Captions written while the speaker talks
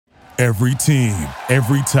Every team,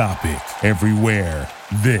 every topic, everywhere.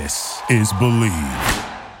 This is Believe.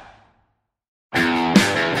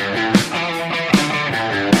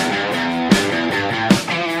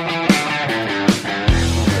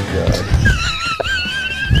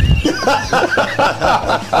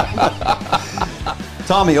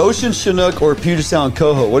 Tommy, Ocean Chinook or Puget Sound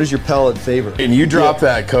Coho, what is your palate favorite? And you drop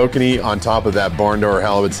that kokanee on top of that barn door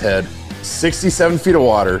halibut's head, 67 feet of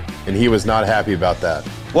water, and he was not happy about that.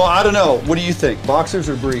 Well, I don't know. What do you think? Boxers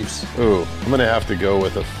or briefs? Ooh, I'm going to have to go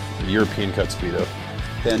with a European cut Speedo.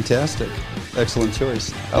 Fantastic. Excellent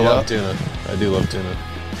choice. I love tuna. I do love tuna.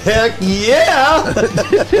 Heck yeah!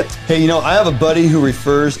 Hey, you know, I have a buddy who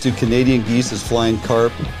refers to Canadian geese as flying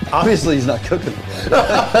carp. Obviously, he's not cooking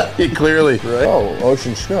them. He clearly. Right? Oh,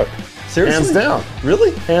 Ocean Chinook. Seriously? Hands down.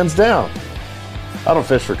 Really? Hands down. I don't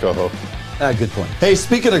fish for coho. Good point. Hey,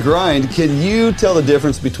 speaking of grind, can you tell the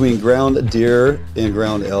difference between ground deer and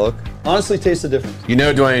ground elk? Honestly, taste the difference. You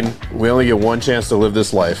know, Dwayne, we only get one chance to live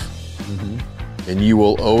this life. And you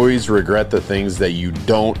will always regret the things that you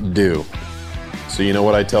don't do. So you know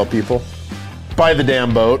what I tell people? Buy the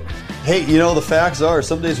damn boat. Hey, you know, the facts are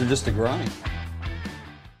some days are just a grind.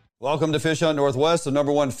 Welcome to Fish Hunt Northwest, the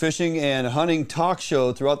 #1 fishing and hunting talk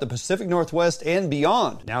show throughout the Pacific Northwest and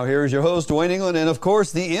beyond. Now here's your host, Dwayne England, and of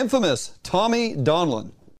course, the infamous Tommy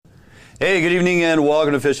Donlin. Hey, good evening and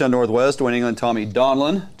welcome to Fish Hunt Northwest. Dwayne England, Tommy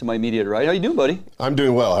Donlin, to my immediate right. How you doing, buddy? I'm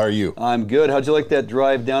doing well. How are you? I'm good. How'd you like that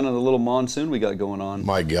drive down in the little monsoon we got going on?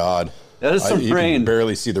 My God. That is some You rain. can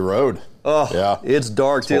barely see the road. Oh, yeah. It's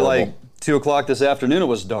dark. Till like 2 o'clock this afternoon, it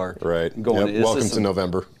was dark. Right. Going. Yep. Welcome to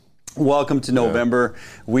November. Welcome to November.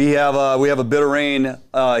 We have a bit of rain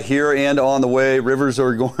here and on the way. Rivers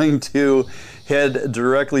are going to head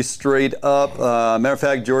directly straight up. Matter of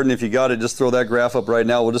fact, Jordan, if you got it, just throw that graph up right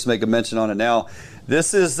now. We'll just make a mention on it now.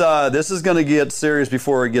 This is going to get serious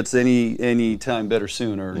before it gets any time better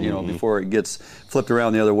soon, or before it gets flipped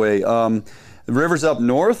around the other way. The rivers up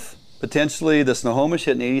north, potentially the Snohomish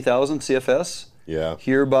hitting 80,000 CFS. Yeah.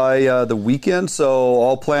 Here by the weekend, so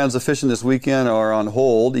all plans of fishing this weekend are on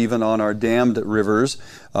hold, even on our dammed rivers.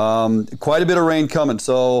 Quite a bit of rain coming,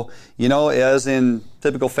 so as in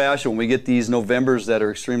typical fashion, when we get these Novembers that are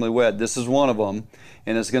extremely wet, this is one of them,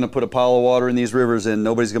 and it's going to put a pile of water in these rivers, and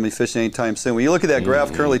nobody's going to be fishing anytime soon. When you look at that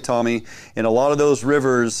graph currently, Tommy, in a lot of those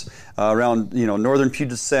rivers around northern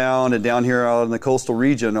Puget Sound and down here out in the coastal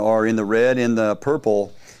region are in the red and the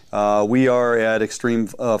purple. We are at extreme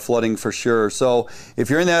flooding for sure. So if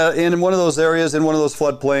you're in one of those areas, in one of those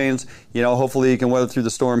floodplains, hopefully you can weather through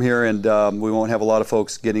the storm here, and we won't have a lot of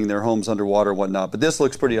folks getting their homes underwater and whatnot. But this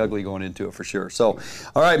looks pretty ugly going into it for sure. So,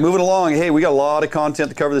 all right, moving along. Hey, we got a lot of content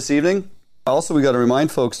to cover this evening. Also, we got to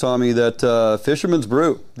remind folks, Tommy, that Fisherman's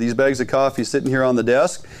Brew, these bags of coffee sitting here on the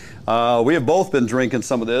desk, we have both been drinking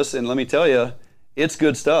some of this, and let me tell you, it's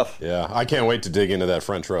good stuff. Yeah, I can't wait to dig into that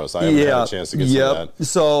French roast. I haven't had a chance to get some of that.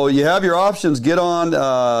 So you have your options. Get on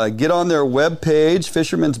their webpage,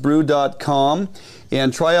 fishermansbrew.com,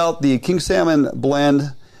 and try out the King Salmon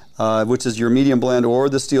blend, which is your medium blend, or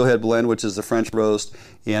the Steelhead blend, which is the French roast.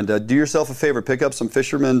 And do yourself a favor, pick up some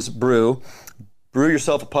Fisherman's Brew, brew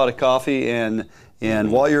yourself a pot of coffee, and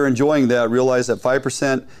while you're enjoying that, realize that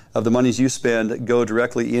 5% of the monies you spend go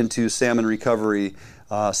directly into salmon recovery,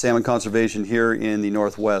 salmon conservation here in the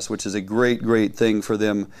Northwest, which is a great, great thing for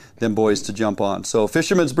them boys to jump on. So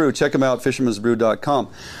Fisherman's Brew, check them out, fishermansbrew.com.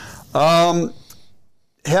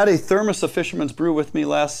 Had a thermos of Fisherman's Brew with me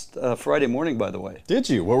last Friday morning, by the way. Did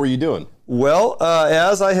you? What were you doing? Well,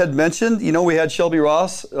 as I had mentioned, we had Shelby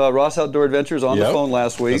Ross, Ross Outdoor Adventures, on the phone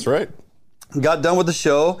last week. That's right. Got done with the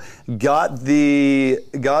show, got the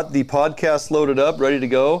podcast loaded up, ready to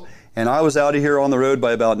go. And I was out of here on the road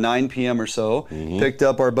by about 9 p.m. or so. Picked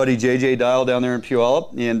up our buddy JJ Dial down there in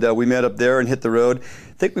Puyallup, and we met up there and hit the road.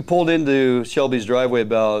 I think we pulled into Shelby's driveway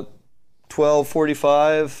about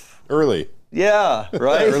 12:45. Early. Yeah,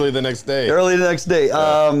 right? Early the next day.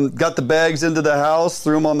 Yeah. Got the bags into the house,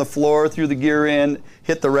 threw them on the floor, threw the gear in,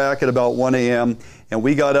 hit the rack at about 1 a.m., and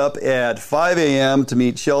we got up at 5 a.m. to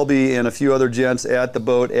meet Shelby and a few other gents at the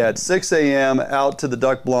boat at 6 a.m. out to the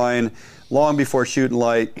duck blind, long before shooting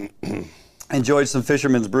light. Enjoyed some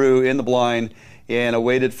Fisherman's Brew in the blind and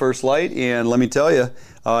awaited first light. And let me tell you,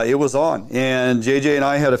 it was on. And JJ and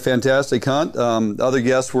I had a fantastic hunt. Other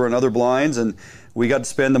guests were in other blinds, and we got to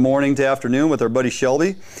spend the morning to afternoon with our buddy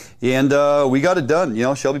Shelby. And we got it done.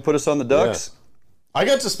 Shelby put us on the ducks. Yeah. I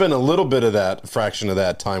got to spend a little bit of that fraction of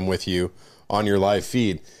that time with you on your live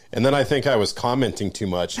feed. And then I think I was commenting too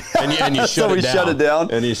much, and you shut it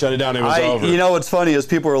down. And you shut it down, it was over. What's funny is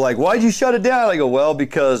people are like, why'd you shut it down? I go, well,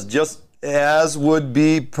 because just as would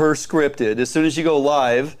be prescripted. As soon as you go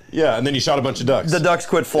live, Yeah, and then you shot a bunch of ducks. the ducks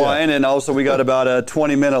quit flying, and also we got about a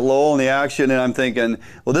 20-minute lull in the action, and I'm thinking,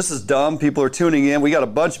 well, this is dumb. People are tuning in. We got a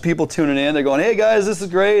bunch of people tuning in. They're going, hey, guys, this is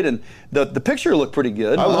great, and the picture looked pretty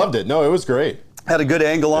good. I loved it. No, it was great. Had a good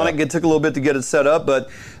angle on it. It took a little bit to get it set up, but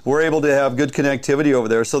we're able to have good connectivity over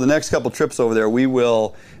there. So the next couple trips over there, we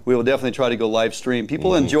will definitely try to go live stream.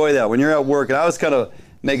 People enjoy that when you're at work, and I was kind of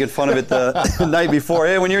making fun of it the night before.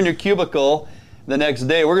 Hey, when you're in your cubicle the next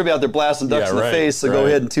day, we're gonna be out there blasting ducks in the face, so go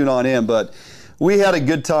ahead and tune on in. But we had a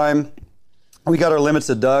good time. We got our limits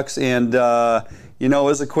of ducks, and it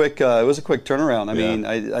was a quick turnaround. I mean,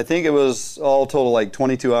 I think it was all total like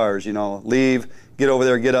 22 hours. Leave, get over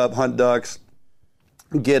there, get up, hunt ducks.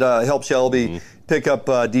 Help Shelby pick up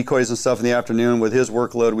decoys and stuff in the afternoon with his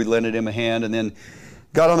workload. We lended him a hand, and then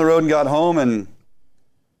got on the road and got home, and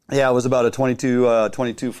it was about a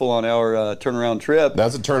 22 full-on hour turnaround trip.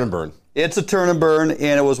 That's a turn and burn. It's a turn and burn,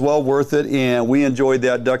 and it was well worth it, and we enjoyed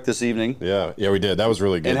that duck this evening. Yeah, we did. That was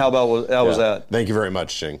really good. And how was that? Thank you very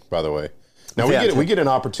much, Shing, by the way. Now, we get an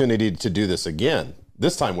opportunity to do this again,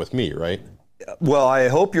 this time with me, right? Well, I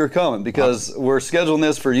hope you're coming because we're scheduling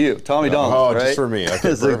this for you, Tommy Donald. Just for me.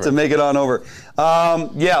 Okay, to make it on over.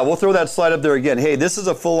 We'll throw that slide up there again. Hey, this is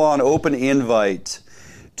a full-on open invite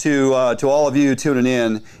to all of you tuning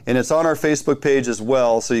in, and it's on our Facebook page as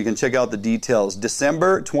well, so you can check out the details.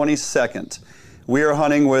 December 22nd, we are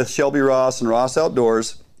hunting with Shelby Ross and Ross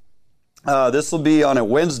Outdoors. This will be on a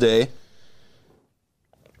Wednesday.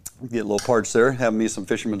 Get a little parched there, having me some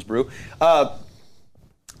Fisherman's Brew.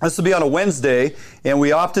 This will be on a Wednesday, and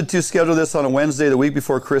we opted to schedule this on a Wednesday the week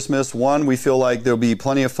before Christmas. One, we feel like there'll be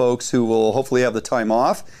plenty of folks who will hopefully have the time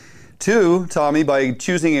off. Two, Tommy, by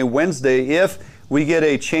choosing a Wednesday, if we get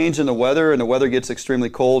a change in the weather and the weather gets extremely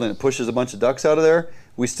cold and it pushes a bunch of ducks out of there,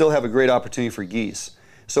 we still have a great opportunity for geese.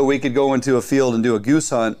 So we could go into a field and do a goose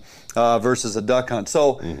hunt versus a duck hunt.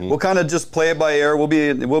 So we'll kind of just play it by ear. We'll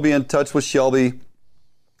be in touch with Shelby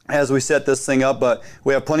as we set this thing up, but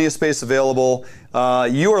we have plenty of space available.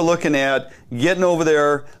 You are looking at getting over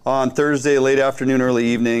there on Thursday, late afternoon, early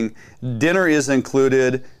evening. Dinner is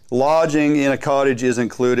included. Lodging in a cottage is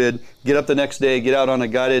included. Get up the next day, get out on a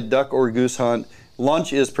guided duck or goose hunt.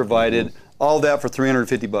 Lunch is provided. All that for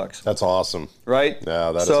 $350. That's awesome. Right?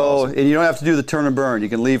 Yeah, that is awesome. And you don't have to do the turn and burn. You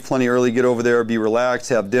can leave plenty early, get over there, be relaxed,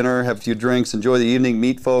 have dinner, have a few drinks, enjoy the evening,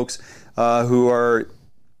 meet folks who are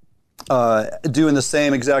doing the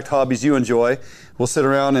same exact hobbies you enjoy. We'll sit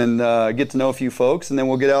around and get to know a few folks, and then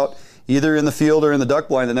we'll get out either in the field or in the duck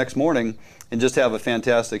blind the next morning and just have a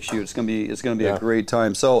fantastic shoot. It's gonna be a great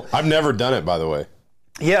time. So I've never done it, by the way.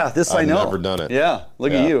 Yeah, I know. I've never done it. Yeah,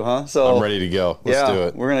 look at you, huh? So I'm ready to go. Let's do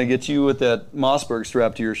it. We're gonna get you with that Mossberg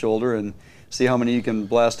strapped to your shoulder and see how many you can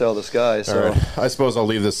blast out of the sky. So all right. I suppose I'll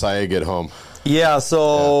leave this Sayeg at home. Yeah,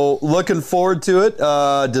 so looking forward to it.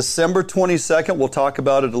 December 22nd, we'll talk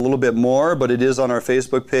about it a little bit more, but it is on our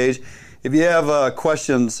Facebook page. If you have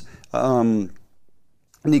questions,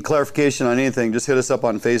 need clarification on anything, just hit us up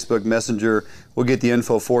on Facebook Messenger. We'll get the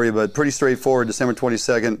info for you, but pretty straightforward, December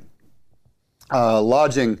 22nd.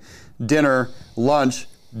 Lodging, dinner, lunch,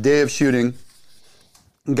 day of shooting,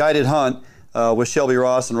 guided hunt with Shelby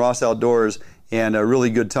Ross and Ross Outdoors, and a really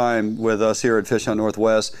good time with us here at Fish Hunt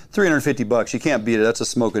Northwest. $350. You can't beat it. That's a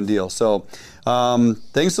smoking deal. So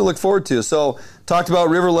things to look forward to. So talked about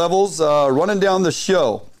river levels. Running down the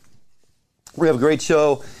show. We have a great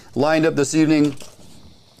show lined up this evening,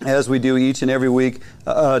 as we do each and every week.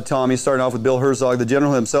 Tommy, starting off with Bill Herzog, the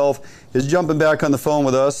general himself, is jumping back on the phone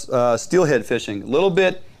with us. Steelhead fishing. A little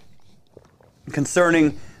bit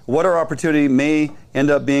concerning what our opportunity may end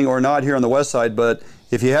up being or not here on the west side, but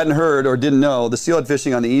if you hadn't heard or didn't know, the steelhead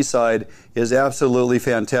fishing on the east side is absolutely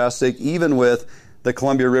fantastic, even with the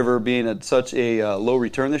Columbia River being at such a low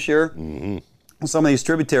return this year. Some of these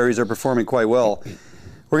tributaries are performing quite well.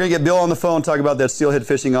 We're going to get Bill on the phone, talk about that steelhead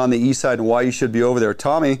fishing on the east side and why you should be over there.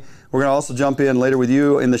 Tommy, we're going to also jump in later with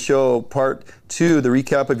you in the show, part 2, the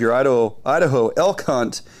recap of your Idaho elk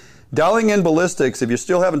hunt. Dialing in ballistics, if you're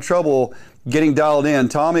still having trouble getting dialed in,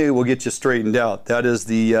 Tommy will get you straightened out. That is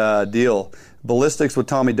the deal. Ballistics with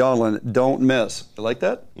Tommy Donlin, don't miss. You like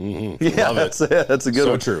that? Yeah, Love it. That's a good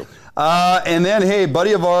one. So true. And then, hey,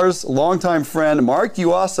 buddy of ours, longtime friend, Mark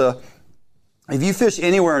Yuasa. If you fish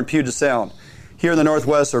anywhere in Puget Sound, here in the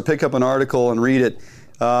Northwest, or pick up an article and read it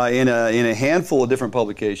in a handful of different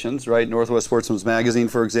publications, right? Northwest Sportsman's Magazine,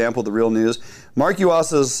 for example, The Real News. Mark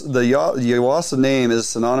Yuasa's, the Yuasa name is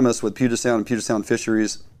synonymous with Puget Sound and Puget Sound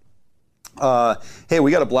fisheries. Hey,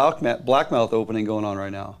 we got a blackmouth opening going on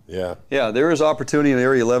right now. Yeah. Yeah, there is opportunity in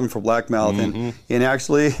Area 11 for blackmouth. And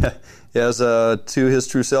actually, as to his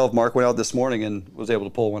true self, Mark went out this morning and was able to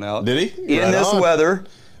pull one out. Did he? In this weather.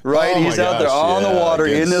 Right, Oh he's my out there gosh, on the yeah, water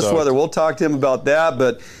good in this stuff. weather. We'll talk to him about that.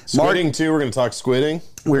 But Mark, Squidding, too. We're going to talk squidding.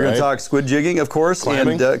 we're going to right? talk squid jigging, of course,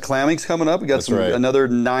 Clamming. and clamming's coming up. We got That's right. another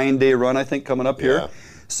 9-day run, I think, coming up Yeah. here.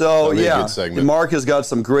 So, That'll be a yeah, good segment. Mark has got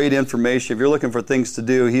some great information. If you're looking for things to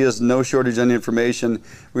do, he has no shortage on information.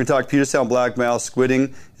 We're going to talk Peterstown blackmouth,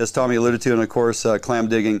 squidding, as Tommy alluded to, and, of course, clam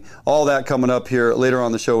digging. All that coming up here later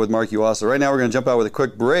on the show with Mark Uwasa. Right now, we're going to jump out with a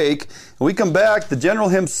quick break. When we come back, the general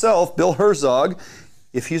himself, Bill Herzog,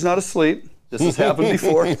 if he's not asleep, this has happened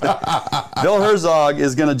before. Bill Herzog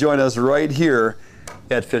is going to join us right here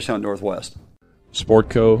at Fish Hunt Northwest.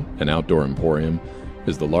 Sportco, an outdoor emporium,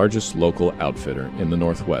 is the largest local outfitter in the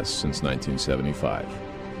Northwest since 1975,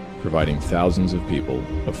 providing thousands of people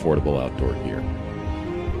affordable outdoor gear.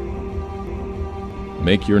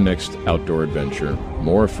 Make your next outdoor adventure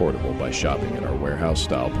more affordable by shopping at our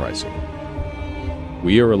warehouse-style pricing.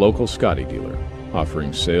 We are a local Scotty dealer,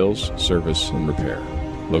 offering sales, service, and repair.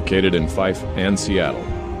 Located in Fife and Seattle,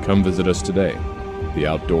 come visit us today. The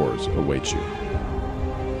outdoors await you.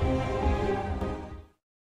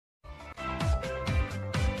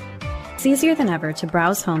 It's easier than ever to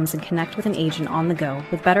browse homes and connect with an agent on the go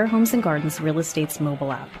with Better Homes and Gardens Real Estate's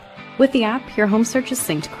mobile app. With the app, your home search is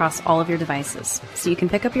synced across all of your devices, so you can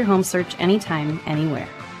pick up your home search anytime, anywhere.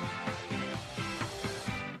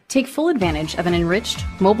 Take full advantage of an enriched,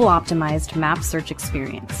 mobile-optimized map search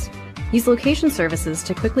experience. Use location services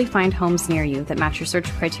to quickly find homes near you that match your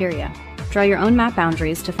search criteria. Draw your own map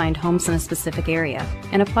boundaries to find homes in a specific area,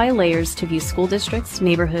 and apply layers to view school districts,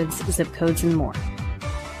 neighborhoods, zip codes, and more.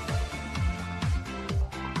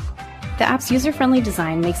 The app's user-friendly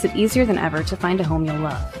design makes it easier than ever to find a home you'll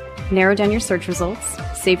love. Narrow down your search results,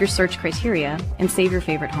 save your search criteria, and save your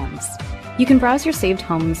favorite homes. You can browse your saved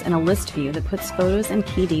homes in a list view that puts photos and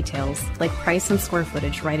key details like price and square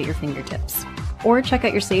footage right at your fingertips. Or check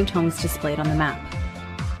out your saved homes displayed on the map.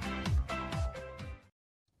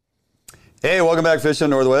 Hey, welcome back, Fish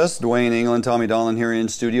Hunt Northwest. Dwayne England, Tommy Donlan here in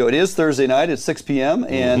studio. It is Thursday night at 6 p.m.,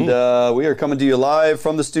 and we are coming to you live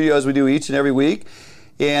from the studio as we do each and every week.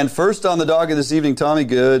 And first on the docket this evening, Tommy,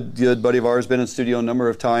 good buddy of ours, been in studio a number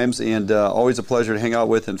of times, and always a pleasure to hang out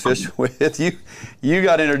with and fish with you. You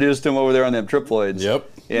got introduced to him over there on them triploids. Yep.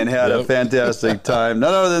 And had a fantastic time.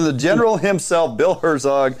 None other than the general himself, Bill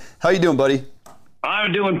Herzog. How you doing, buddy?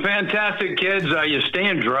 I'm doing fantastic, kids. You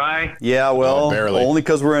staying dry? Yeah, well, barely. only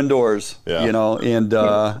because we're indoors, Yeah. you know. And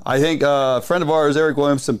I think a friend of ours, Eric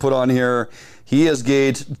Williamson, put on here, he has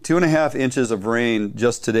gauged 2.5 inches of rain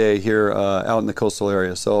just today here out in the coastal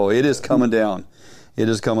area. So it is coming down. It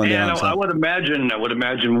is coming down. And I would imagine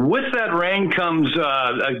with that rain comes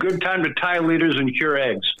a good time to tie leaders and cure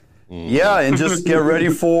eggs. Yeah, and just get ready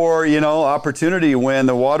for, opportunity when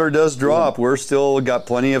the water does drop. We're still got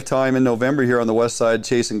plenty of time in November here on the west side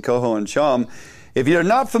chasing coho and chum. If you're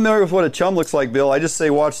not familiar with what a chum looks like, Bill, I just say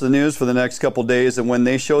watch the news for the next couple days, and when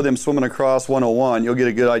they show them swimming across 101, you'll get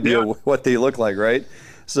a good idea of what they look like, right?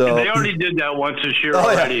 So They already did that once this year Oh,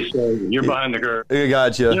 yeah. already, so you're behind the curve. I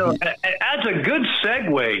gotcha. That's a good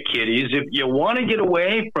segue, kiddies. If you want to get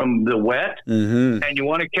away from the wet and you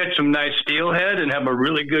want to catch some nice steelhead and have a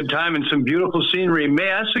really good time and some beautiful scenery, may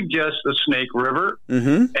I suggest the Snake River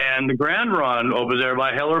and the Grand Ron over there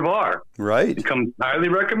by Heller Bar. Right. It comes highly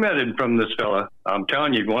recommended from this fella. I'm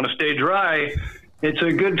telling you, if you want to stay dry, it's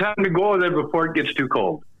a good time to go over there before it gets too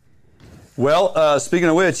cold. Well, speaking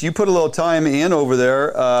of which, you put a little time in over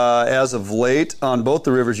there as of late on both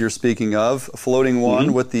the rivers you're speaking of. Floating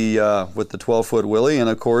one with the 12-foot Willie, and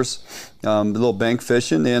of course, the little bank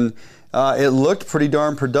fishing. And it looked pretty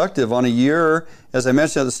darn productive on a year, as I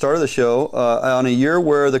mentioned at the start of the show, on a year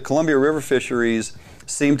where the Columbia River fisheries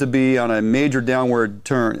seem to be on a major downward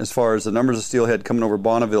turn as far as the numbers of steelhead coming over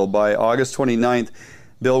Bonneville. By August 29th,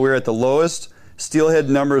 Bill, we were at the lowest steelhead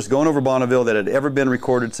numbers going over Bonneville that had ever been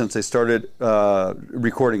recorded since they started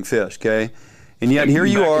recording fish, okay? And yet here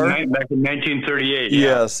you are. Back in 1938.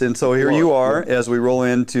 Yes, and so here you are as we roll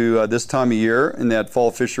into this time of year in that fall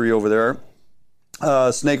fishery over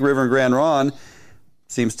there. Snake River and Grand Ron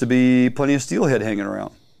seems to be plenty of steelhead hanging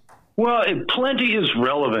around. Well, plenty is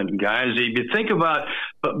relevant, guys. If you think about,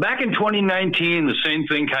 but back in 2019, the same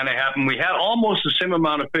thing kind of happened. We had almost the same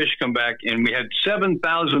amount of fish come back, and we had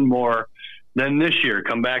 7,000 more than this year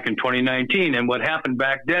come back in 2019. And what happened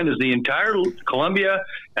back then is the entire Columbia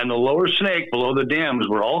and the lower Snake below the dams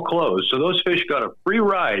were all closed. So those fish got a free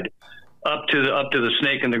ride up to the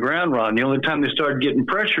snake and the ground rod. And the only time they started getting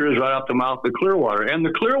pressure is right off the mouth of the Clearwater. And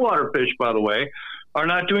the Clearwater fish, by the way, are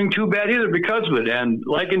not doing too bad either because of it. And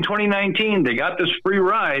like in 2019, they got this free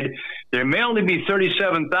ride. There may only be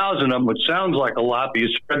 37,000 of them, which sounds like a lot, but you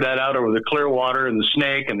spread that out over the Clearwater and the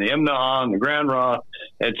Snake and the Imnaha and the Grand Raw,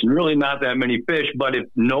 it's really not that many fish. But if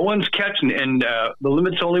no one's catching, and the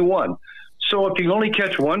limit's only one. So if you only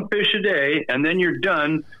catch one fish a day and then you're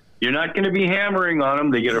done, you're not going to be hammering on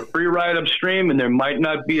them. They get a free ride upstream, and there might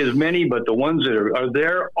not be as many, but the ones that are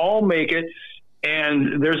there all make it.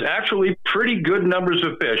 And there's actually pretty good numbers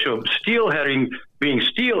of fish. So steelheading being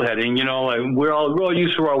steelheading, you know, like we're all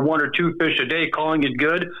used to our 1 or 2 fish a day, calling it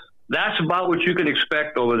good. That's about what you can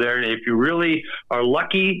expect over there. And if you really are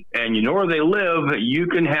lucky and you know where they live, you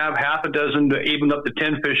can have half a dozen to even up to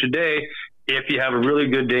 10 fish a day if you have a really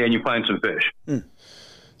good day and you find some fish.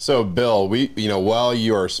 So, Bill, while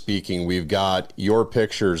you are speaking, we've got your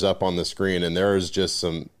pictures up on the screen, and there is just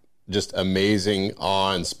amazing,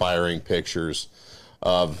 awe-inspiring pictures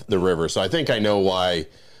of the river. So I think I know why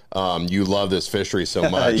you love this fishery so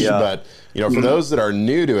much. Yeah. But, for those that are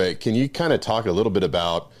new to it, can you kind of talk a little bit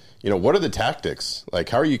about, what are the tactics? Like,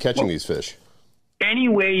 how are you catching these fish? Any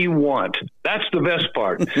way you want. That's the best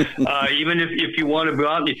part. Even if you want to go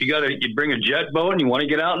out, you bring a jet boat and you want to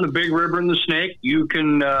get out in the big river in the Snake, you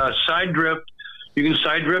can side drift. You can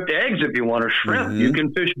side drift eggs if you want, or shrimp. Mm-hmm. You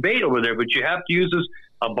can fish bait over there, but you have to use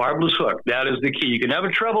a barbless hook. That is the key. You can have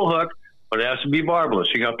a treble hook, but it has to be barbless.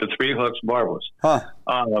 You got up to 3 hooks barbless.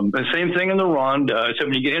 The same thing in the Rond. So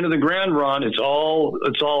when you get into the Grand Rond, it's all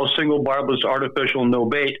a single barbless, artificial, no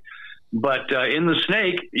bait. But in the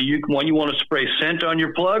Snake, when you want to spray scent on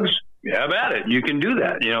your plugs, have at it. You can do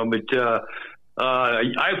that,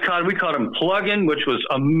 But we caught them plugging, which was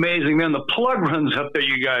amazing, man. The plug runs up there,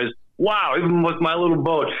 you guys. Wow! Even with my little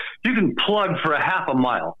boat, you can plug for a half a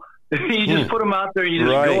mile. You just put them out there, and you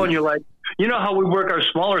just go, and you're like, you know how we work our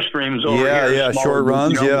smaller streams over here? Yeah, short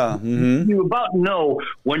runs, Mm-hmm. You about know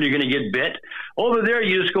when you're going to get bit. Over there,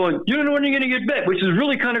 you just go, you don't know when you're going to get bit, which is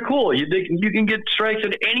really kind of cool. You can get strikes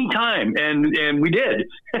at any time, and we did.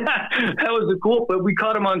 That was the cool. But we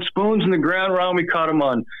caught them on spoons in the Grand Round. We caught them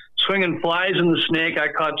on swinging flies in the Snake. I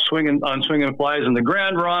caught swinging flies in the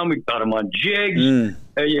Grand Round. We caught them on jigs.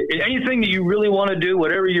 Anything that you really want to do,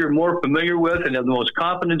 whatever you're more familiar with and have the most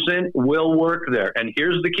confidence in, will work there. And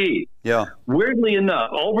here's the key. Yeah. Weirdly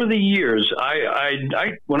enough, over the years,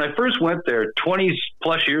 I when I first went there 20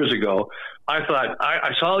 plus years ago, I thought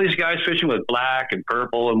I saw these guys fishing with black and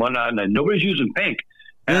purple and whatnot, and nobody's using pink.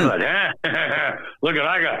 And I thought, look what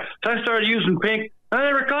I got. So I started using pink. I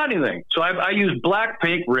never caught anything. So I used black,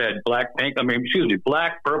 pink, red. Black,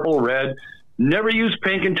 purple, red. Never used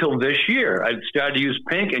pink until this year. I started to use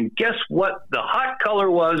pink, and guess what the hot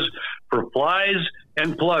color was for flies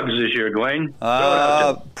and plugs this year, Dwayne?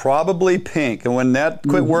 Probably pink. And when that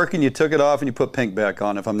quit working, you took it off and you put pink back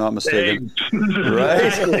on, if I'm not mistaken.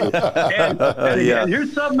 Right? and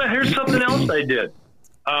here's something else I did.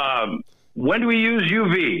 When do we use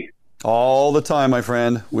UV? All the time, my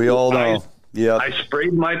friend. We all know. I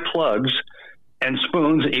sprayed my plugs and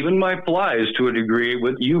spoons, even my flies to a degree,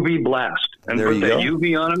 with UV blast and put that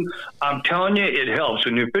UV on them. I'm telling you, it helps.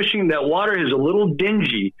 When you're fishing, that water is a little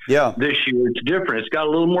dingy this year. It's different. It's got a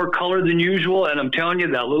little more color than usual, and I'm telling you,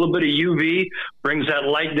 that little bit of UV brings that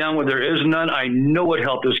light down where there is none. I know it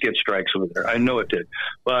helped us get strikes over there. I know it did.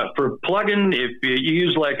 But for plugging, if you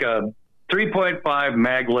use like a 3.5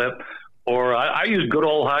 mag lip, or I use good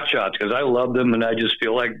old Hot Shots because I love them, and I just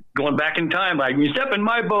feel like going back in time. Like when you step in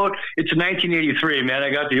my boat, it's 1983, man.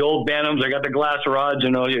 I got the old Bantams, I got the glass rods,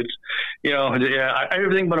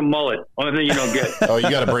 everything but a mullet. Only thing you don't get. Oh,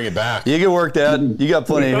 you got to bring it back. You can work that. You got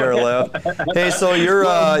plenty of hair left. Hey, so you're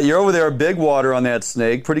over there, big water on that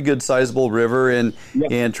Snake, pretty good sizable river, and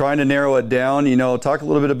trying to narrow it down. Talk a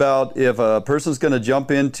little bit about if a person's going to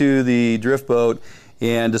jump into the drift boat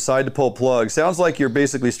and decide to pull plugs. Sounds like you're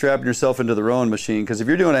basically strapping yourself into the rowing machine, because if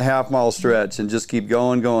you're doing a half-mile stretch and just keep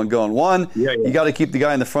going, you got to keep the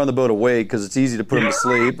guy in the front of the boat awake because it's easy to put him to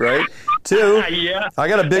sleep, right? 2, I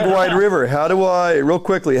got a big wide river. How do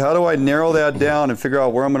I narrow that down and figure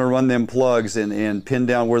out where I'm going to run them plugs and pin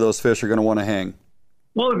down where those fish are going to want to hang?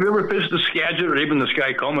 Well, if you ever fish the Skagit or even the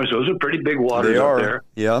Sky Comas, those are pretty big waters up there.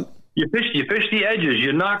 Yeah. You fish the edges.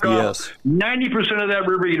 You knock off 90% of that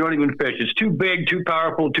river. You don't even fish. It's too big, too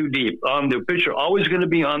powerful, too deep. The fish are always going to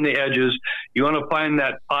be on the edges. You want to find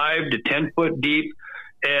that 5 to 10 foot deep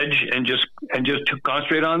edge and just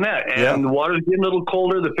concentrate on that. And the water's getting a little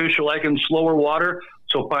colder. The fish are liking slower water,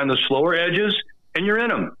 so find the slower edges, and you're in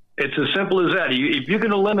them. It's as simple as that. If you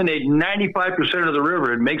can eliminate 95% of the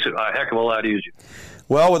river, it makes it a heck of a lot easier.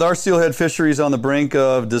 Well, with our steelhead fisheries on the brink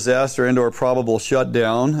of disaster and or probable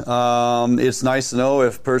shutdown, it's nice to know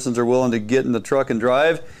if persons are willing to get in the truck and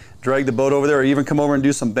drag the boat over there, or even come over and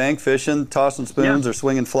do some bank fishing, tossing spoons or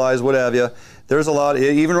swinging flies, what have you. There's a lot,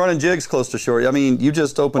 even running jigs close to shore. I mean, you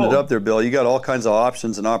just opened it up there, Bill. You got all kinds of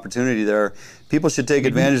options and opportunity there. People should take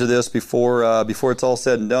advantage of this before it's all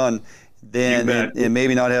said and done. Then and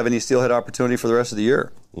maybe not have any steelhead opportunity for the rest of the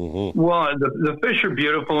year. Mm-hmm. Well, the fish are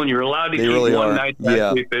beautiful, and you're allowed to keep really one night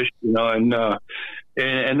fish, and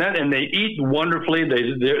they eat wonderfully.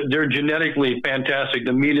 They're genetically fantastic.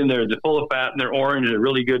 The meat in there is full of fat, and they're orange. They're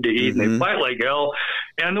really good to eat, and they fight like hell.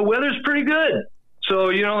 And the weather's pretty good.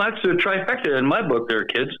 So, that's a trifecta in my book there,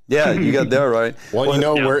 kids. Yeah, you got that right. Well,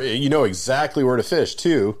 where you know exactly where to fish,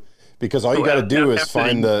 too, because all you got to do is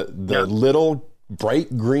find the little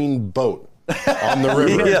bright green boat on the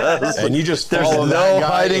river. And you just follow that guy.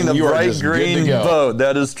 Hiding the bright green boat.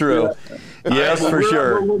 That is true. Yes, for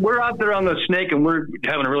sure. We're out there on the Snake, and we're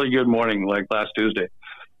having a really good morning like last Tuesday.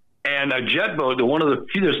 And a jet boat, one of the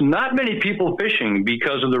few, there's not many people fishing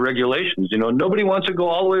because of the regulations. Nobody wants to go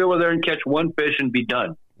all the way over there and catch one fish and be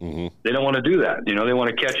done. Mm-hmm. They don't want to do that. They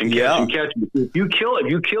want to catch and catch and catch. If you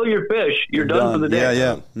kill your fish, you're done for the day.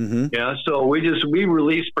 Yeah. So we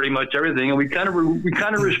released pretty much everything, and we kind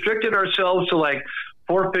of restricted ourselves to like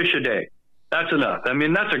 4 fish a day. That's enough. I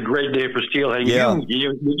mean, that's a great day for steelhead. Yeah.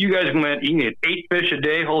 You guys went, you can get 8 fish a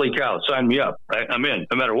day. Holy cow! Sign me up. Right? I'm in,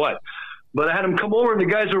 no matter what. But I had them come over, and the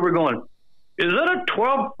guys were going, "Is that a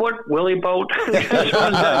 12-foot willy boat?"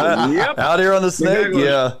 Yep. Out here on the Snake.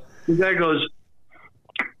 The guy goes,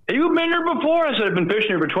 "Have you been here before?" I said, "I've been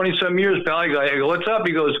fishing here for 20-some years, pal." I go, "What's up?"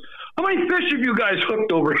 He goes, "How many fish have you guys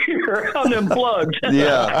hooked over here on them plugs?"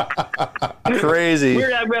 Yeah. Crazy.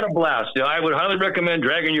 I've had a blast. I would highly recommend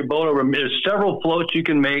dragging your boat over. There's several floats you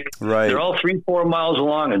can make. Right. They're all 3-4 miles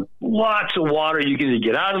long and lots of water. You can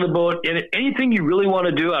get out of the boat. And anything you really want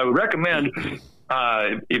to do, I would recommend,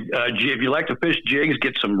 if you like to fish jigs,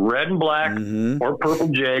 get some red and black or purple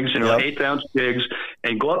jigs, 8-ounce jigs,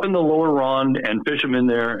 and go up in the lower rond and fish them in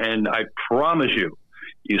there. And I promise you,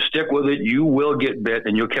 you stick with it, you will get bit,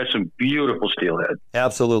 and you'll catch some beautiful steelhead.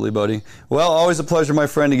 Absolutely, buddy. Well, always a pleasure, my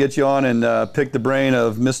friend, to get you on and pick the brain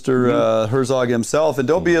of Mr. Herzog himself. And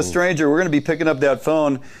don't be a stranger. We're going to be picking up that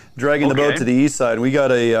phone, dragging the boat to the east side. We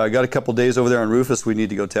got a couple days over there on Rufus we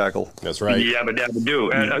need to go tackle. That's right. Yeah, but that would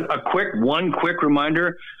do. And one quick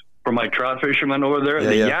reminder for my trout fishermen over there.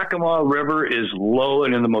 The Yakima River is low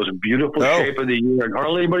and in the most beautiful shape of the year, and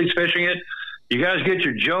hardly anybody's fishing it. You guys get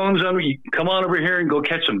your Jones on. You come on over here and go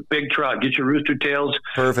catch some big trout. Get your rooster tails.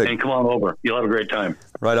 Perfect. And come on over. You'll have a great time.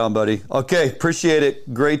 Right on, buddy. Okay, appreciate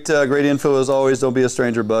it. Great info as always. Don't be a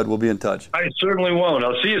stranger, bud. We'll be in touch. I certainly won't.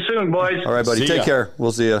 I'll see you soon, boys. All right, buddy. Take care.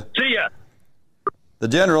 We'll see you. See ya. The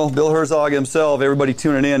General, Bill Herzog himself, everybody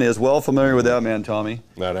tuning in is well familiar with that man, Tommy.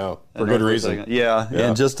 I know. For good reason. Yeah,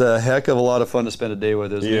 and just a heck of a lot of fun to spend a day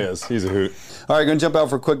with, isn't he? He is. He's a hoot. All right, going to jump out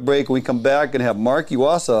for a quick break. When we come back and have Mark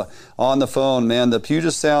Iwasa on the phone, man, the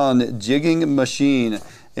Puget Sound jigging machine.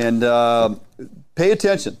 And pay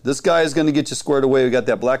attention. This guy is going to get you squared away. We got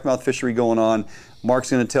that blackmouth fishery going on. Mark's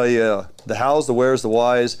going to tell you the hows, the wheres, the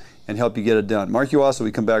whys, and help you get it done. Mark Iwasa,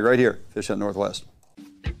 we come back right here, Fish Hunt Northwest.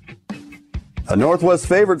 A Northwest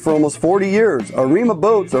favorite for almost 40 years, Arima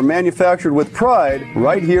boats are manufactured with pride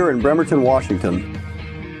right here in Bremerton, Washington.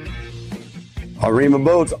 Arima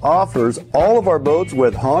Boats offers all of our boats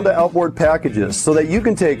with Honda outboard packages so that you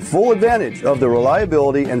can take full advantage of the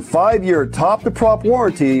reliability and 5-year top-to-prop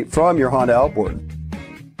warranty from your Honda outboard.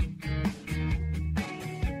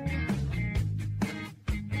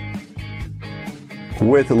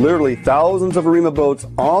 With literally thousands of Arima boats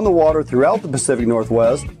on the water throughout the Pacific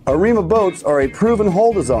Northwest, Arima boats are a proven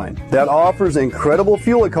hull design that offers incredible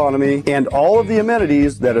fuel economy and all of the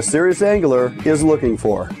amenities that a serious angler is looking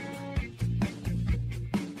for.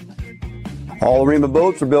 All Arima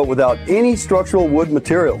boats are built without any structural wood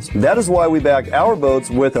materials. That is why we back our boats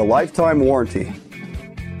with a lifetime warranty.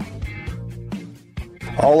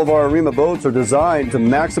 All of our Arima boats are designed to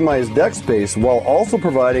maximize deck space while also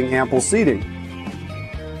providing ample seating.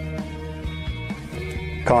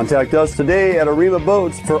 Contact us today at Arima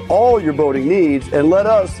Boats for all your boating needs and let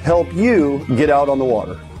us help you get out on the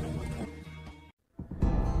water.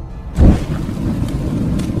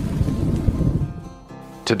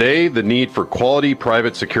 Today, the need for quality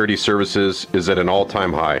private security services is at an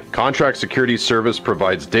all-time high. Contract Security Service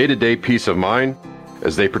provides day-to-day peace of mind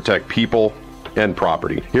as they protect people, and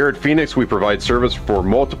property. Here at Phoenix, we provide service for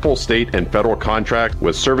multiple state and federal contracts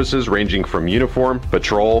with services ranging from uniform,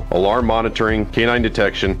 patrol, alarm monitoring, canine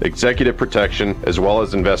detection, executive protection, as well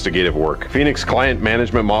as investigative work. Phoenix client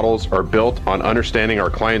management models are built on understanding our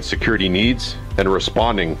clients' security needs and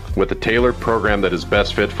responding with a tailored program that is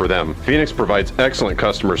best fit for them. Phoenix provides excellent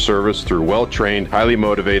customer service through well-trained, highly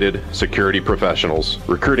motivated security professionals.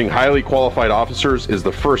 Recruiting highly qualified officers is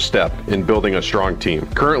the first step in building a strong team.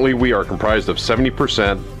 Currently, we are comprised of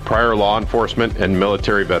 70% prior law enforcement and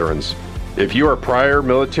military veterans. If you are prior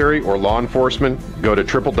military or law enforcement, go to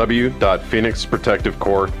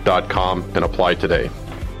www.phoenixprotectivecorps.com and apply today.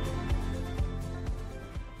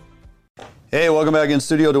 Hey, welcome back in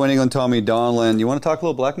studio, Dwayne England, Tommy Donlan. You want to talk a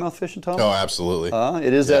little blackmouth fishing, Tommy? Oh, absolutely.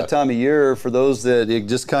 It is that time of year for those that you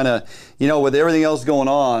just kind of, with everything else going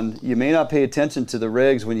on, you may not pay attention to the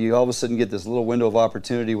rigs when you all of a sudden get this little window of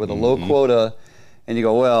opportunity with a low quota, and you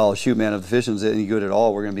go, well, shoot, man, if the fishing's any good at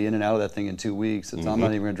all, we're going to be in and out of that thing in 2 weeks. I'm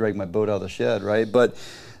not even going to drag my boat out of the shed, right? But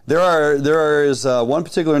there is one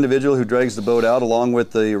particular individual who drags the boat out along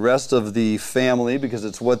with the rest of the family because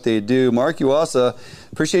it's what they do. Mark Yuasa,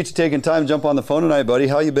 appreciate you taking time to jump on the phone tonight, buddy.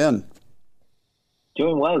 How you been?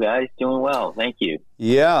 Doing well, guys. Doing well. Thank you.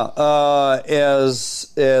 Yeah.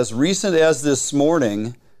 As recent as this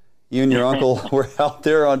morning, you and your uncle were out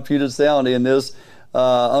there on Puget Sound in this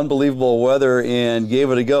unbelievable weather and gave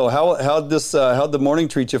it a go. How'd the morning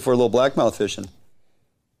treat you for a little blackmouth fishing?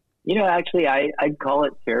 Actually, I'd call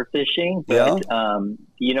it fair fishing, but,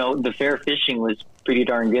 the fair fishing was pretty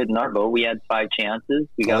darn good in our boat. We had 5 chances.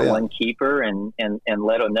 We got one keeper and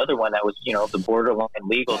let another one that was, the borderline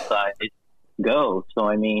legal side go. So,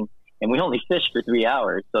 and we only fished for 3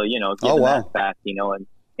 hours. So, given that fact,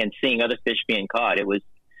 and seeing other fish being caught, it was,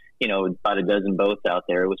 about a dozen boats out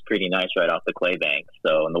there. It was pretty nice right off the clay bank.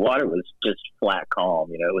 So, and the water was just flat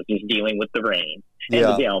calm. It was just dealing with the rain and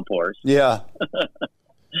the downpours. Yeah.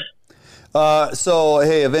 So,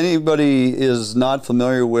 hey, if anybody is not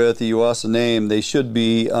familiar with the Yuasa name, they should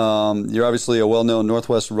be. You're obviously a well-known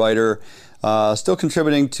Northwest writer, still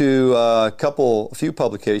contributing to a few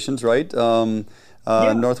publications, right?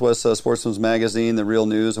 Northwest Sportsman's Magazine, The Real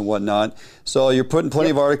News, and whatnot. So you're putting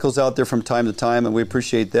plenty of articles out there from time to time, and we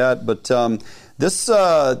appreciate that. But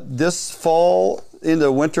this fall into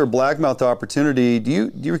winter blackmouth opportunity, do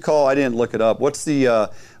you recall? I didn't look it up. What's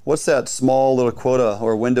that small little quota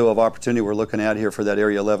or window of opportunity we're looking at here for that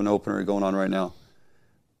Area 11 opener going on right now?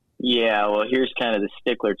 Yeah, well, here's kind of the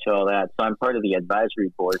stickler to all that. So I'm part of the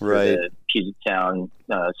advisory board for the Puget Sound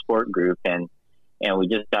Sport Group, and we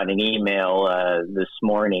just got an email this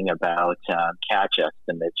morning about catch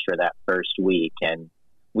estimates for that first week, and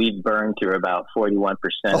we've burned through about 41%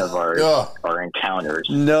 of our encounters.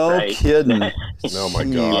 No kidding. Oh, my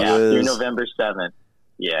God. Yeah, through November 7th.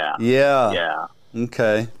 Yeah. Yeah.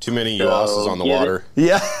 Okay. Too many Yuasas on the water.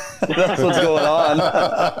 Yeah, that's what's going on.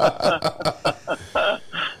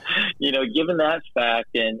 Given that fact,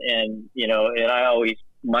 and I always,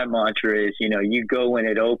 my mantra is, you go when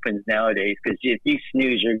it opens nowadays, because if you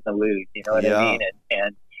snooze, you're going to lose. You know what I mean?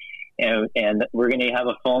 And we're going to have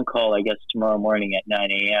a phone call, I guess, tomorrow morning at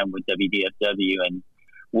 9 a.m. with WDFW, and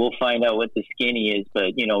we'll find out what the skinny is.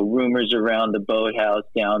 But, rumors around the boathouse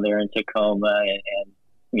down there in Tacoma and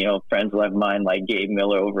friends of mine like Gabe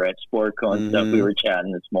Miller over at Sportco and stuff, we were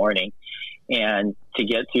chatting this morning. And to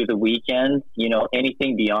get through the weekend,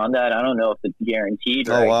 anything beyond that, I don't know if it's guaranteed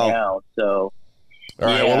now. So, all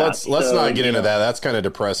right, well, let's not get into that. That's kind of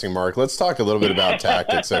depressing, Mark. Let's talk a little bit about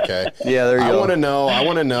tactics, okay? Yeah, there you go. I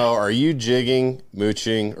want to know, are you jigging,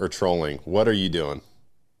 mooching, or trolling? What are you doing?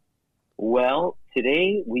 Well,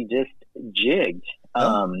 today we just jigged.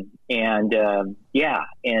 And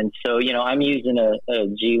so, I'm using a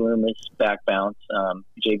G Loomis back bounce,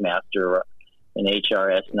 Jig Master, an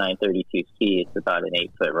HRS 932C. It's about an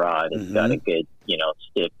 8-foot rod. It's got a good,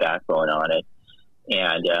 stiff backbone on it.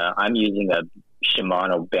 And, I'm using a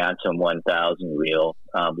Shimano Bantam 1000 reel.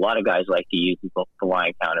 A lot of guys like to use the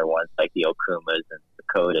line counter ones like the Okumas and the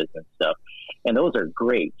Kodas and stuff. And those are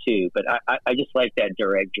great too, but I just like that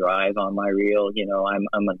direct drive on my reel. I'm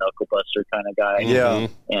a knuckle buster kind of guy. Yeah.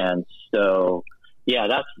 And so,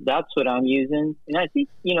 that's what I'm using. And I think,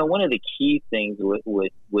 one of the key things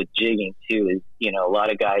with jigging too is, a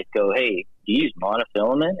lot of guys go, hey, do you use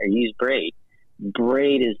monofilament or use braid?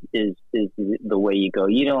 Braid is the way you go.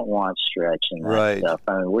 You don't want stretch and that stuff.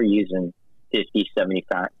 We're using 50, 70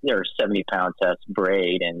 pound test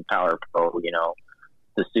braid and Power Pro,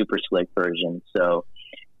 the super slick version. So,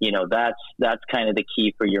 that's kind of the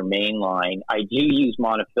key for your main line. I do use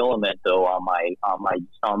monofilament though on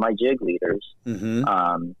my jig leaders.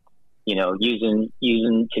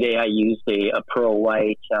 using today I used a pearl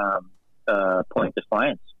white Point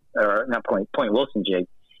Defiance, or not Point Wilson jig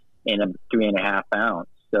in a 3.5 ounce.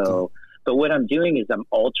 So, but what I'm doing is I'm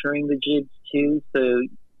altering the jigs too. So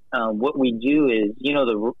what we do is,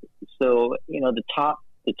 the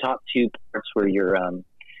top two parts where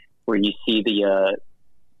you see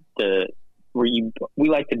we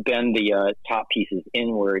like to bend the top pieces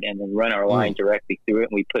inward and then run our line directly through it.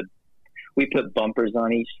 And we put bumpers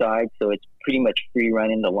on each side, so it's pretty much free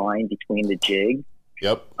running the line between the jigs.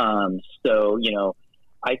 Yep. So,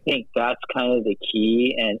 I think that's kind of the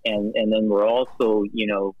key. And then we're also,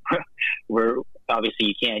 we're obviously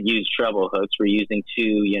you can't use treble hooks. We're using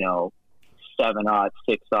two, 7/0,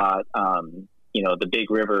 6/0, the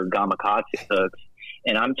Big River Gamakatsu hooks.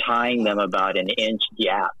 And I'm tying them about an inch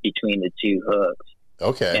gap between the two hooks.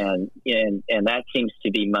 Okay. And that seems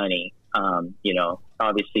to be money.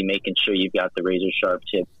 Obviously making sure you've got the razor sharp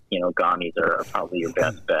tip, gummies are probably your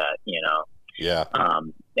best bet, Yeah.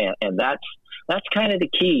 And that's kind of the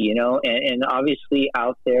key, and obviously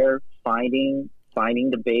out there finding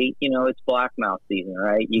the bait, it's blackmouth season,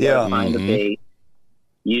 right? You gotta find the bait.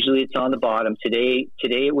 Usually it's on the bottom. Today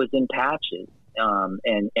it was in patches.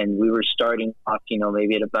 And we were starting off,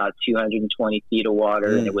 maybe at about 220 feet of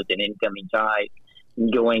water, and it was an incoming tide,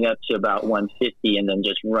 going up to about 150 and then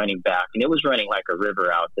just running back. And it was running like a river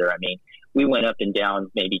out there. I mean, we went up and down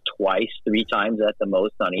maybe 3 times at the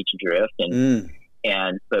most on each drift.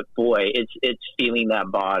 But boy, it's feeling that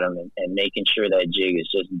bottom and making sure that jig is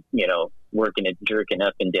just, working and jerking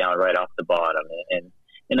up and down right off the bottom.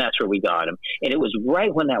 And that's where we got him. And it was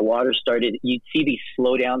right when that water started, you'd see these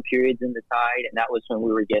slow down periods in the tide. And that was when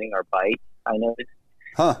we were getting our bites, I noticed.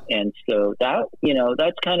 Huh. And so that,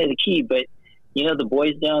 that's kind of the key. But, the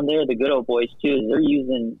boys down there, the good old boys too, they're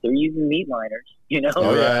using meat liners,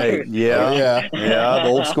 Oh, right. Yeah. The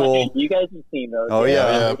old school. You guys have seen those. Oh,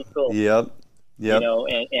 yeah. Pretty cool. Yep.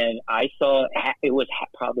 And I saw it was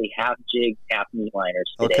probably half jig, half meat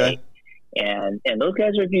liners today. Okay. And those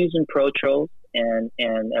guys are using Pro Trolls and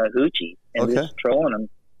Hoochie and just trolling them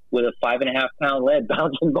with a 5.5 pound lead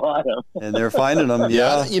bouncing bottom. And they're finding them.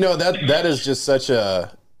 Yeah. That is just such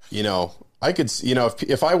a, I could,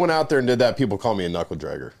 if I went out there and did that, people call me a knuckle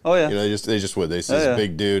dragger. Oh yeah. They just would. They say this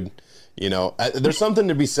big dude. There's something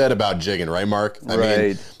to be said about jigging, right, Mark? I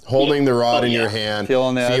mean, holding the rod in your hand,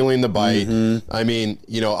 feeling the bite. Mm-hmm. I mean,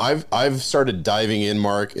 I've started diving in,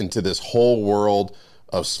 Mark, into this whole world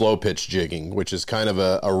of slow pitch jigging, which is kind of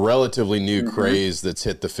a relatively new craze that's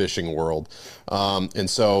hit the fishing world. And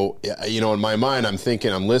so, in my mind, I'm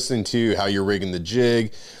listening to how you're rigging the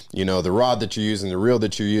jig, the rod that you're using, the reel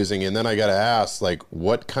that you're using. And then I got to ask,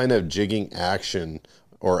 what kind of jigging action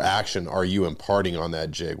are you imparting on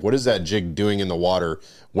that jig? What is that jig doing in the water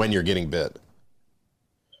when you're getting bit?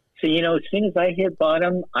 So, as soon as I hit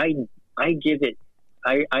bottom, I give it,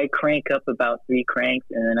 I crank up about 3 cranks,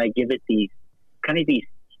 and then I give it these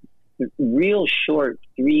real short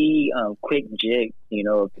 3 quick jigs,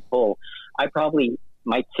 of the pull.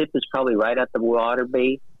 My tip is probably right at the water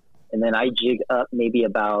base, and then I jig up maybe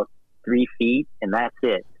about 3 feet, and that's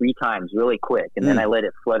it, 3 times really quick. And then I let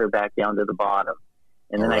it flutter back down to the bottom.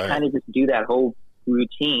 And then I kind of just do that whole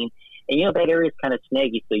routine. And, that area is kind of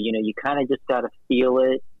snaggy. So, you kind of just got to feel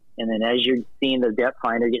it. And then as you're seeing the depth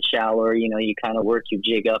finder get shallower, you kind of work your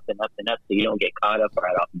jig up and up and up so you don't get caught up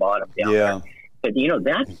right off the bottom down there. But,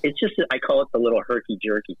 it's just, I call it the little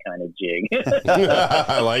herky-jerky kind of jig.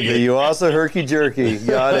 I like it. You also herky-jerky.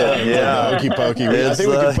 Got it. Yeah. Hokey-pokey. I think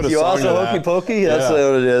we can put a song to that. You also hokey-pokey? That's what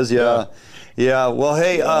it is, yeah. Well,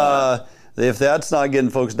 hey, if that's not getting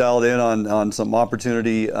folks dialed in on some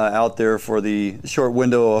opportunity out there for the short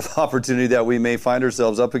window of opportunity that we may find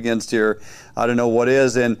ourselves up against here, I don't know what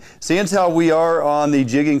is. And seeing how we are on the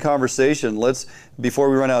jigging conversation, before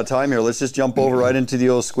we run out of time here, let's just jump over right into the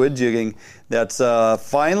old squid jigging that's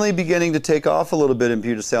finally beginning to take off a little bit in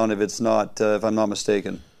Puget Sound, if I'm not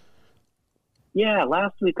mistaken. Yeah,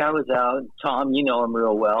 last week I was out. Tom, you know him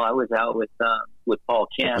real well. I was out with Paul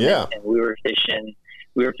Kemp, and we were fishing.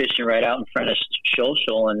 We were fishing right out in front of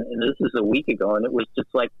Shoal, and this is a week ago, and it was just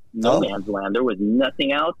like no man's land. There was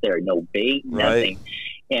nothing out there, no bait, nothing.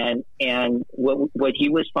 And what he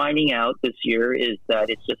was finding out this year is that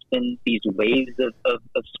it's just been these waves of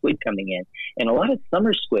squid coming in, and a lot of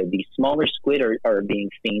summer squid. These smaller squid are being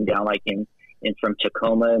seen down like in from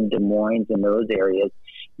Tacoma and Des Moines and those areas.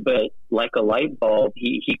 But like a light bulb,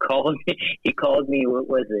 he called me. What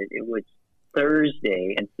was it? It was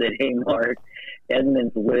Thursday, and said, "Hey, Mark,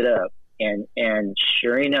 Edmonds lit up." And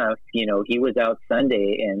sure enough, he was out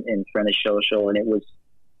Sunday in front of Shoal, and it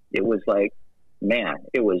was like, man,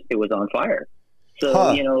 it was on fire. So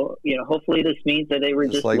hopefully this means that they were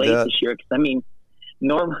just like late that. this year. Because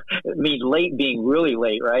late being really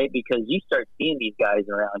late, right? Because you start seeing these guys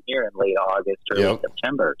around here in late August, early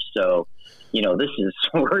September. So, this is,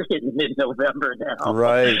 we're in mid-November now.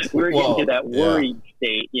 Right. We're getting to that worried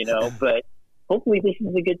state, but hopefully this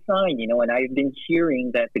is a good sign, and I've been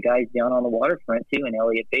hearing that the guys down on the waterfront too in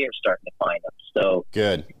Elliott Bay are starting to find them. So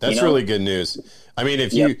good. That's really good news. I mean,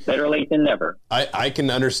 better late than never. I can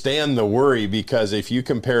understand the worry, because if you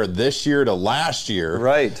compare this year to last year,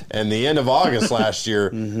 right, and the end of August last year,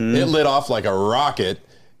 it lit off like a rocket.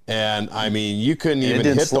 And I mean, you couldn't even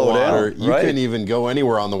hit the water. You couldn't even go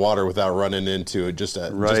anywhere on the water without running into just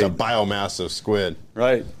a biomass of squid.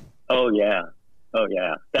 Right. Oh yeah.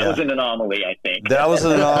 That was an anomaly, I think. That was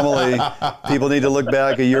an anomaly. People need to look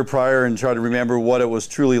back a year prior and try to remember what it was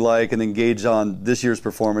truly like, and engage on this year's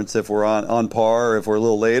performance if we're on par, or if we're a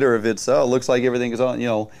little late, or if it's it looks like everything is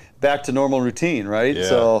on back to normal routine, right? Yeah.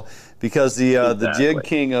 So because the Jig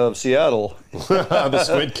King of Seattle, the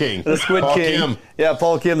Squid King, Paul Kim. Yeah,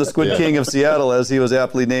 Paul Kim, the Squid King of Seattle, as he was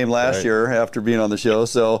aptly named last year after being on the show.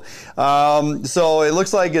 So, so it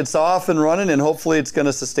looks like it's off and running, and hopefully it's going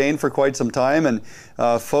to sustain for quite some time. And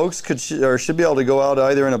folks should be able to go out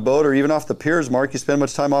either in a boat or even off the piers. Mark, you spend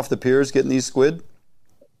much time off the piers getting these squid?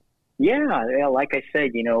 Yeah, like I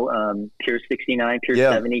said, Pier 69, Pier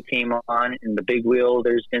 70 came on, and the Big Wheel,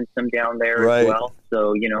 there's been some down there as well.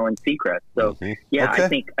 So, and Seacrest. So, I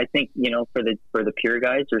think for the pier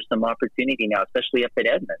guys, there's some opportunity now, especially up at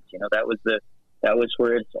Edmonds. That was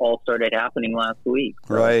where it all started happening last week.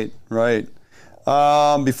 So. Right.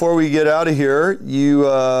 Before we get out of here,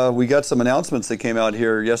 we got some announcements that came out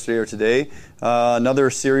here yesterday or today. Another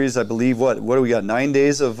series, I believe. What do we got? 9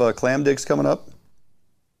 days of clam digs coming up.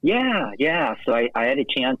 Yeah. So I had a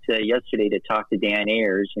chance yesterday to talk to Dan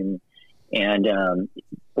Ayers, and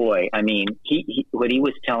boy, I mean, he what he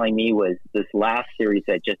was telling me was this last series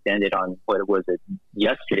that just ended on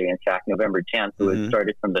yesterday, in fact, November 10th. So it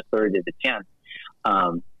started from the 3rd to the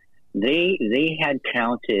 10th. They had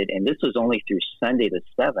counted, and this was only through Sunday the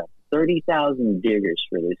 7th, 30,000 diggers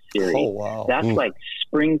for this series. Oh, wow. That's like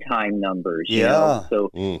springtime numbers, you know? So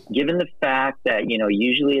given the fact that,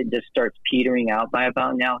 usually it just starts petering out by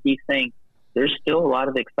about now, he's saying there's still a lot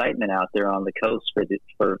of excitement out there on the coast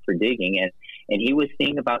for digging. And he was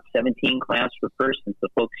seeing about 17 clams per person. So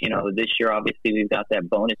folks, this year, obviously we've got that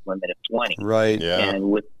bonus limit of 20. Right. Yeah.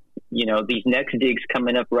 And with, these next digs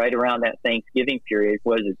coming up right around that Thanksgiving period,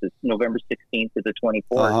 it's November 16th to the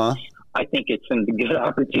 24th. I think it's some good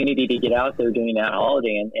opportunity to get out there during that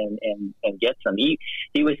holiday and get some. He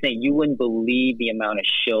was saying you wouldn't believe the amount of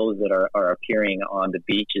shows that are appearing on the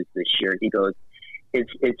beaches this year. He goes,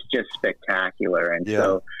 it's just spectacular. And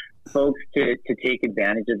so folks to take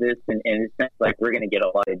advantage of this, and it's not like we're going to get a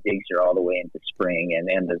lot of digs here all the way into spring,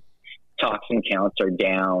 and the toxin counts are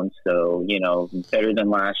down, so better than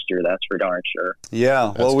last year, that's for darn sure.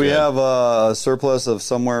 We have a surplus of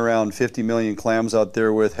somewhere around 50 million clams out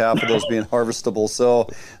there, with half of those being harvestable, so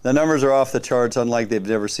the numbers are off the charts, unlike they've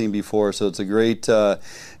never seen before. So it's a great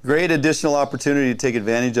additional opportunity to take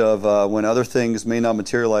advantage of when other things may not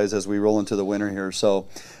materialize as we roll into the winter here. So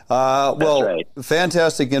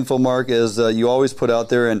fantastic info, Mark, as you always put out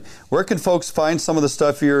there. And where can folks find some of the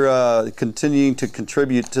stuff you're continuing to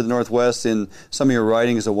contribute to the Northwest in some of your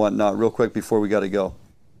writings and whatnot, real quick before we got to go?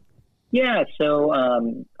 Yeah, so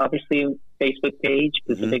obviously Facebook page,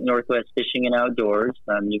 Pacific Northwest Fishing and Outdoors.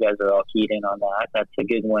 You guys are all keyed in on that. That's a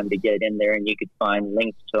good one to get in there, and you could find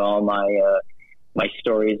links to all my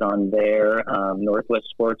stories on there. Northwest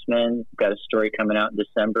Sportsman, got a story coming out in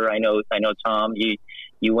December. I know, Tom,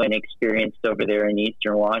 you went and experienced over there in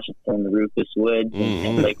Eastern Washington, the Rufus Woods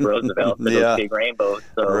and Lake Roosevelt for those big rainbows.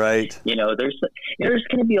 So, there's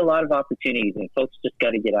going to be a lot of opportunities, and folks just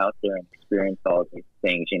got to get out there and experience all of these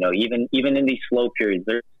things. Even in these slow periods,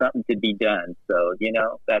 there's something to be done. So,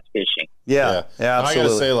 that's fishing. Yeah, absolutely. I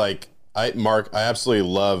gotta say, Mark, I absolutely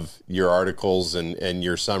love your articles and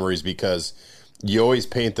your summaries, because you always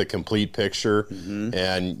paint the complete picture,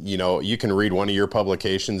 and you can read one of your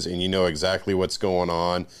publications and exactly what's going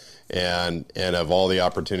on, and of all the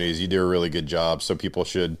opportunities. You do a really good job, so people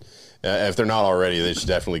should, if they're not already, they should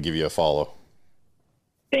definitely give you a follow.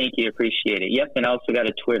 Thank you, appreciate it. Yep, and I also got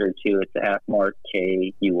a Twitter too. It's at Mark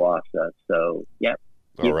K. Uwasa. So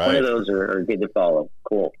one of those are good to follow.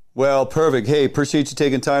 Cool. Well, perfect. Hey, appreciate you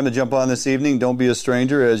taking time to jump on this evening. Don't be a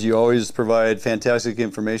stranger, as you always provide fantastic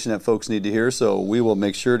information that folks need to hear. So we will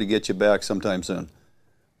make sure to get you back sometime soon.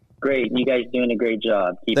 Great. You guys doing a great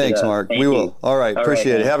job. Thanks, Mark. We will. All right.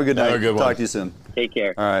 Appreciate it. Have a good night. Have a good one. Talk to you soon. Take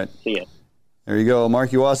care. All right. See you. There you go.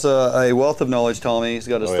 Mark Yuasa, a wealth of knowledge, Tommy. He's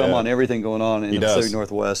got his thumb on everything going on in the Pacific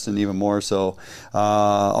Northwest and even more. So,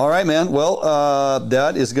 all right, man. Well,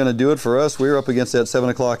 that is going to do it for us. We're up against that 7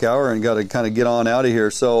 o'clock hour and got to kind of get on out of here.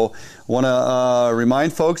 So, want to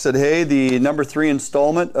remind folks that, hey, the number 3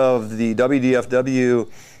 installment of the WDFW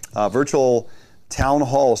virtual Town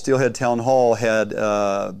Hall, Steelhead Town Hall,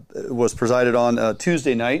 was presided on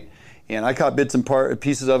Tuesday night. And I caught bits and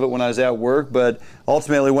pieces of it when I was at work, but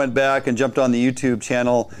ultimately went back and jumped on the YouTube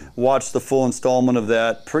channel, watched the full installment of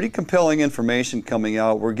that. Pretty compelling information coming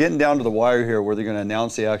out. We're getting down to the wire here where they're going to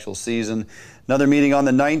announce the actual season. Another meeting on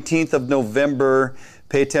the 19th of November.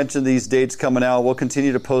 Pay attention to these dates coming out. We'll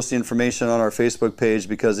continue to post the information on our Facebook page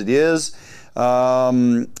because it is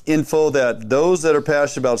info that those that are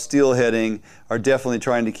passionate about steelheading are definitely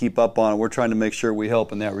trying to keep up on. We're trying to make sure we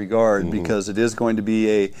help in that regard because it is going to be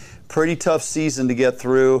a pretty tough season to get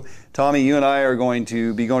through. Tommy, you and I are going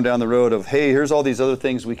to be going down the road of, hey, here's all these other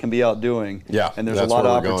things we can be out doing. Yeah, and there's a lot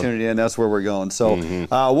of opportunity, and that's where we're going. So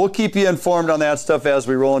we'll keep you informed on that stuff as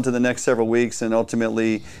we roll into the next several weeks and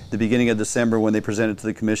ultimately the beginning of December when they present it to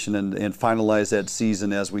the commission and finalize that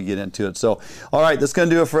season as we get into it. So, all right, that's going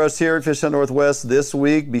to do it for us here at Fish Hunt Northwest this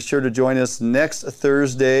week. Be sure to join us next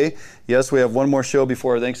Thursday. Yes, we have one more show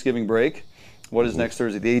before our Thanksgiving break. What is next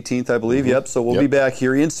Thursday? The 18th, I believe. Yep. So we'll be back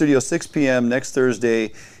here in studio 6 p.m. next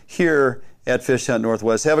Thursday here at Fish Hunt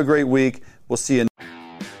Northwest. Have a great week. We'll see you.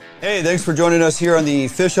 Hey, thanks for joining us here on the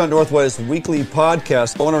Fish Hunt Northwest weekly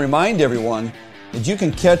podcast. I want to remind everyone that you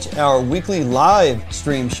can catch our weekly live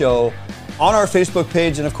stream show on our Facebook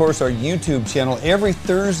page and, of course, our YouTube channel every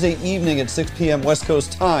Thursday evening at 6 p.m. West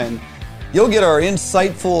Coast time. You'll get our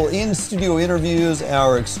insightful in-studio interviews,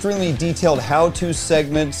 our extremely detailed how-to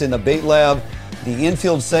segments in the bait lab, the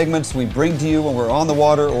infield segments we bring to you when we're on the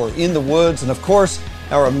water or in the woods, and of course,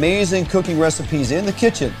 our amazing cooking recipes in the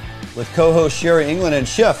kitchen with co-host Sherry England and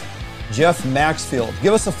Chef Jeff Maxfield.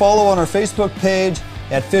 Give us a follow on our Facebook page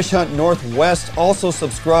at Fish Hunt Northwest. Also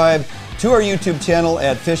subscribe to our YouTube channel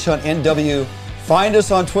at Fish Hunt NW. Find us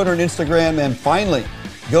on Twitter and Instagram, and finally,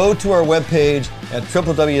 go to our webpage at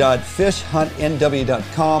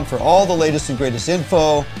www.fishhuntnw.com for all the latest and greatest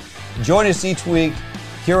info. Join us each week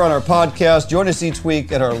here on our podcast. Join us each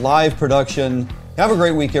week at our live production. Have a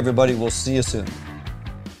great week, everybody. We'll see you soon.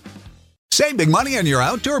 Save big money on your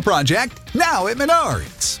outdoor project now at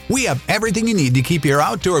Menards. We have everything you need to keep your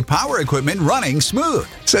outdoor power equipment running smooth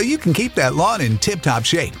so you can keep that lawn in tip-top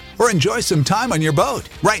shape or enjoy some time on your boat.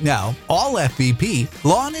 Right now, all FVP,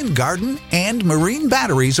 lawn and garden, and marine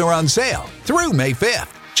batteries are on sale through May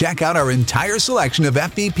 5th. Check out our entire selection of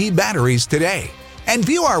FVP batteries today and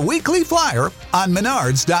view our weekly flyer on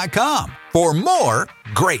Menards.com for more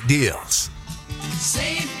great deals.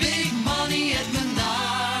 Save big money at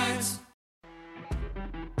Menards.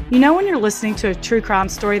 You know when you're listening to a true crime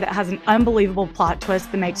story that has an unbelievable plot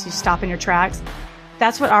twist that makes you stop in your tracks?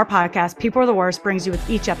 That's what our podcast, People Are the Worst, brings you with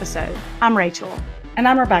each episode. I'm Rachel. And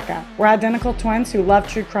I'm Rebecca. We're identical twins who love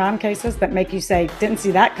true crime cases that make you say, didn't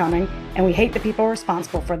see that coming, and we hate the people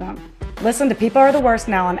responsible for them. Listen to People Are the Worst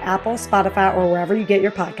now on Apple, Spotify, or wherever you get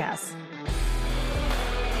your podcasts.